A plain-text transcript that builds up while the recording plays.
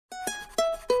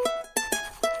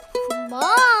Mom!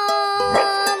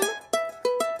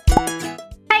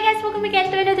 Hi guys! Welcome again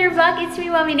to another vlog. It's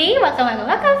me, Mommy Nay. Welcome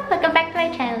back to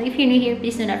my channel. If you're new here,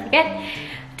 please do not forget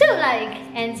to like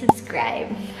and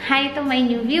subscribe. Hi to my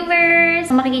new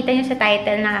viewers! Makikita nyo sa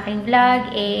title ng aking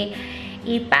vlog,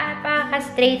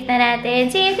 ipapa-castrate na natin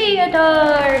si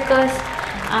Theodore. Because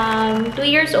 2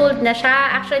 years old na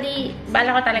siya. Actually,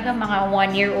 bala ko talaga mga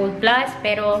 1-year-old plus.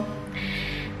 Pero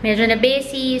medyo na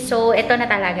busy. So, ito na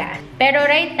talaga. Pero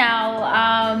right now,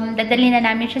 dadali na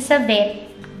namin siya sa vet.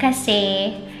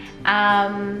 Kasi,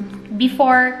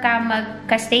 before ka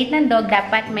mag-castrate ng dog,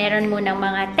 dapat meron mo ng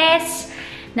mga tests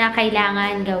na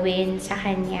kailangan gawin sa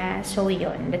kanya. So,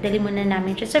 yun. Dadali muna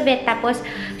namin siya sa vet. Tapos,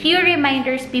 few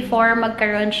reminders before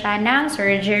magkaroon siya ng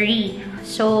surgery.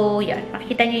 So, yun.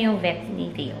 Makikita niyo yung vet ni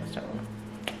Theo. So,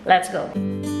 let's go.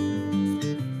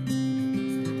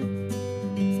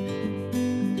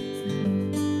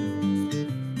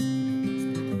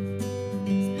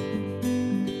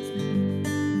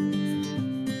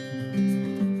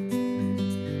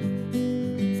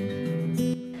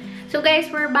 So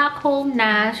guys, we're back home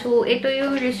na. So ito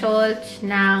yung results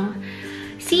ng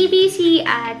CBC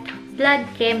at blood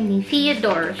chem ni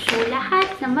Theodore. So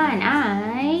lahat naman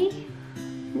ay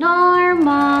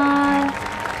normal.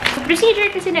 So procedure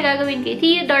kasi nagagawin kay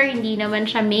Theodore, hindi naman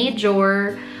siya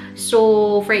major.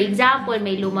 So for example,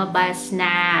 may lumabas na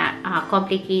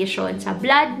complication sa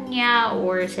blood niya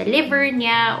or sa liver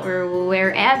niya or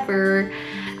wherever,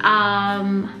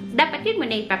 dapat yun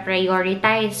muna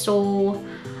ipa-prioritize. So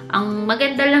ang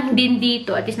maganda lang din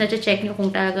dito, at least na-check nyo kung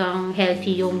talagang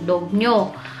healthy yung dog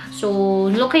nyo. So,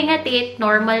 looking at it,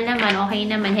 normal naman, okay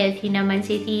naman, healthy naman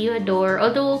si Theodore.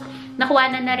 Although, nakuha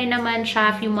na rin naman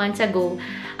siya a few months ago.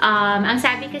 Ang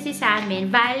sabi kasi sa amin,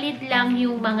 valid lang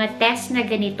yung mga test na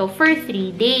ganito for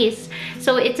 3 days.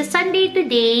 So, it's a Sunday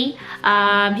today.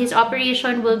 His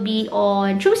operation will be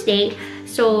on Tuesday.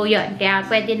 So, yun. Kaya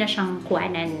pwede na siyang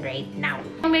kuhanan right now.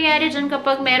 Ang nangyari dyan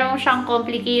kapag merong siyang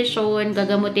complication,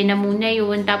 gagamutin na muna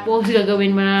yun. Tapos,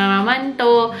 gagawin mo na naman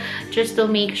to just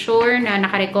to make sure na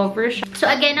nakarecover siya.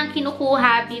 So, again, ang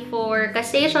kinukuha before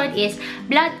castration is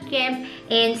blood chem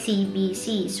and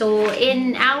CBC. So,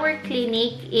 in our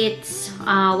clinic, it's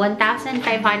 1,500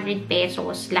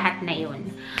 pesos. Lahat na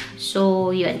yun.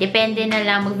 So, yun. Depende na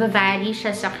lang. Magva-vary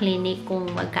siya sa clinic kung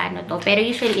magkano to. Pero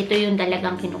usually, ito yung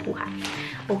dalagang kinukuha.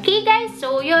 Okay, guys?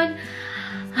 So, yun.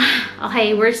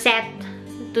 Okay, we're set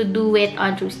to do it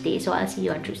on Tuesday. So, I'll see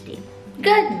you on Tuesday.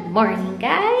 Good morning,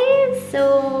 guys!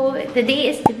 So,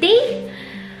 today is the day.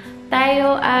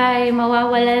 Tayo ay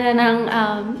mawawala na ng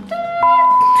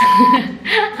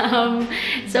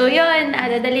so, yun.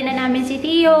 Dadali na namin si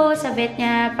Theo sa vet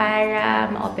niya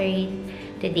para ma-operate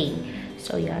today.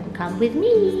 So, yun. Come with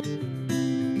me.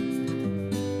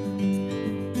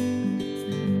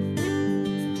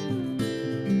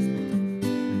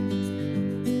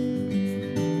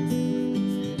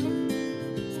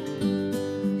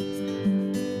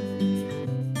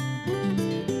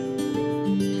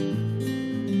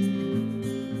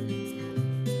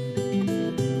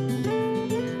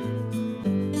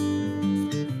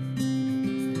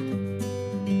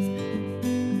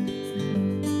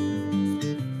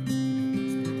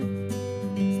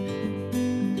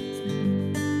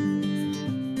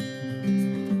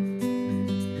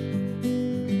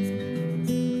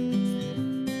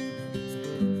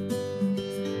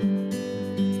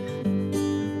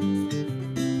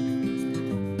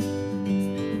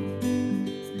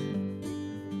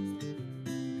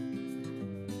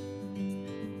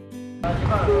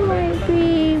 My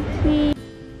baby.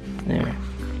 There.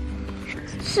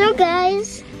 So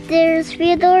guys, there's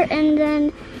Theodore and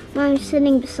then Mom's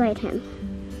sitting beside him.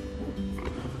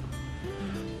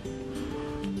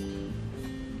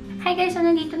 Hi guys! So,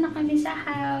 nandito na kami sa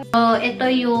house. So, ito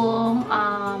yung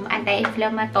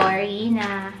anti-inflammatory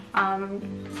na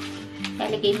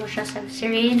ilalagay mo siya sa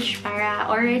syringe para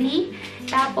orally.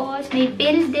 Tapos, may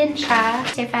pill din siya.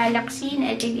 Cephaloxine.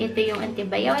 I think ito yung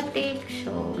antibiotic.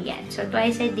 So, yan. So,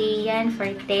 twice a day yan for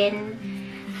 10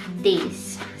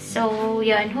 days. So,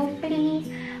 yan. Hopefully,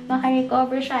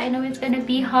 makarecover siya. I know it's gonna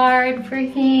be hard for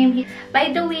him.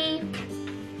 By the way,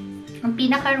 ang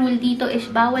pinaka-rule dito is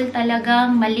bawal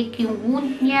talagang malik yung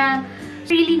wound niya.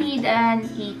 Really need an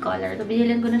e-collar. So,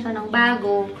 binilan ko na siya ng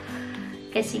bago.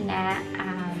 Kasi nga,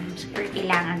 super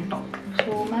kailangan to.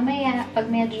 So, mamaya, pag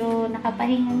medyo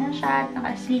nakapahinga na siya,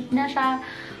 nakasleep na siya,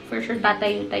 for sure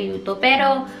tatayo-tayo to.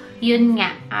 Pero, yun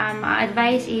nga,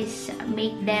 advice is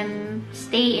make them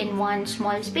stay in one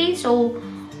small space. So,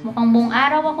 mukhang buong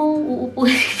araw akong uupo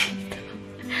dito.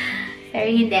 Pero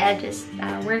hindi, I'll just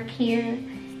work here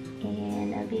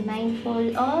And I'll be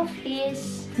mindful of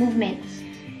his movements.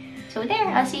 So there,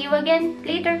 I'll see you again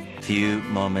later. Few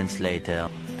moments later.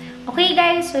 Okay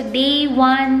guys, so day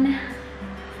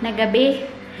 1 na gabi.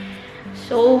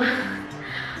 So,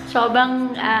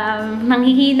 sobrang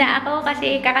nanghihina ako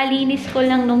kasi kakalinis ko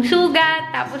lang nung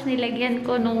sugat, tapos nilagyan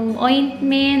ko nung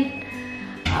ointment.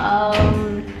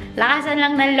 Lakasan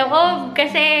lang ng loob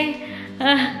kasi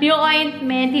yung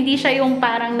ointment, hindi siya yung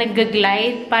parang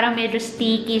nag-glide, parang medyo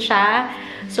sticky siya.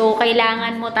 So,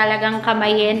 kailangan mo talagang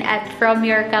kamayin at from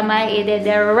your kamay,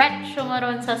 ide-diretso mo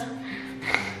ron sa...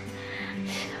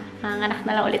 Nanganak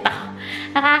na lang ulit ako.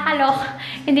 Nakakalok.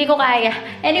 Hindi ko kaya.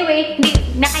 Anyway,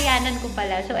 nakayanan ko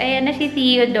pala. So, ayan na si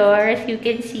Theodore, as you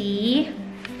can see.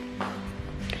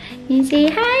 You say,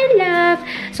 hi, love.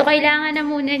 So, kailangan na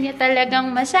muna niya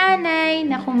talagang masanay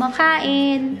na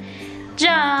kumakain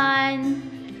dyan.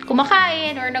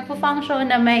 Kumakain or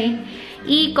nagpo-function na may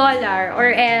e-collar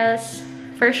or else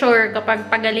for sure, kapag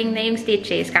pagaling na yung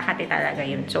stitches, kakati talaga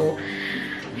yun. So,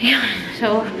 yun.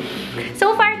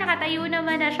 So far, nakatayo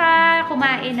naman na siya,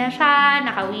 kumain na siya,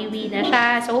 nakawiwi na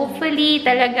siya. So, hopefully,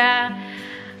 talaga,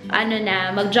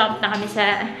 mag-jump na kami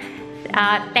sa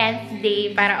 10th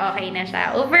day para okay na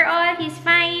siya. Overall, he's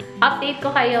fine. Update ko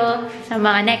kayo sa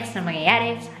mga next na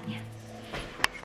mangyayari sa